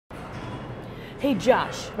Hey,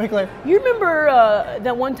 Josh. Hey, Claire. You remember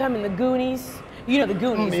that one time in the Goonies? You know the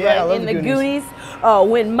Goonies, yeah, right? I love in the the Goonies.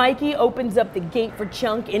 when Mikey opens up the gate for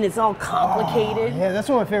Chunk and it's all complicated. Oh, yeah, that's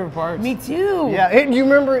one of my favorite parts. Me too. Yeah, and you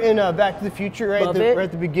remember in Back to the Future, right, Love right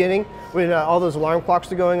at the beginning, when all those alarm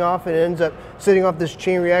clocks are going off and it ends up setting off this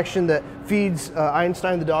chain reaction that feeds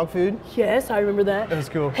Einstein the dog food? Yes, I remember that. That's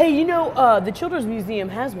cool. Hey, you know, the Children's Museum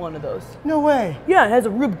has one of those. No way. Yeah, it has a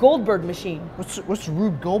Rube Goldberg machine. What's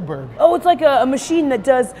Rube Goldberg? Oh, it's like a machine that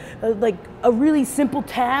does like a really simple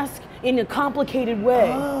task in a complicated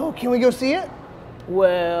way. Oh, can we go see it?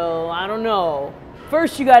 Well, I don't know.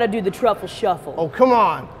 First, you gotta do the truffle shuffle. Oh, come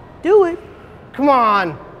on. Do it. Come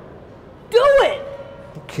on. Do it!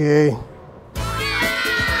 Okay.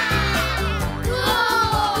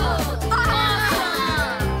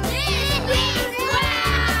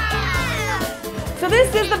 So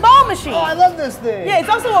this is the ball machine. Oh, I love this thing. Yeah, it's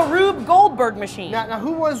also a Rube Goldberg machine. Now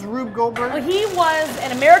who was Rube Goldberg? Well, he was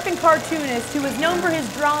an American cartoonist who was known for his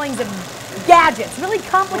drawings of gadgets, really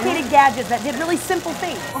complicated gadgets that did really simple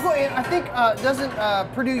things. Oh, and I think doesn't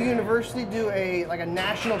Purdue University do a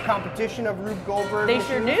national competition of Rube Goldberg? They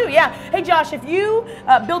sure do, yeah. Hey Josh, if you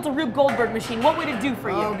built a Rube Goldberg machine, what would it do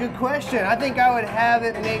for you? Oh, good question. I think I would have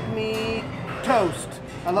it make me toast.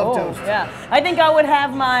 I love toast. Yeah, I think I would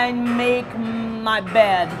have mine make my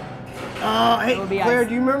bed. Hey, Claire, ice.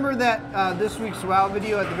 do you remember that this week's WOW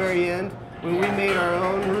video at the very end when we made our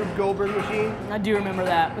own Rube Goldberg machine? I do remember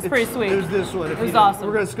that. It was pretty sweet. It was this one. It was awesome.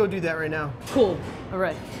 We're going to go do that right now. Cool. All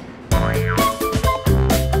right.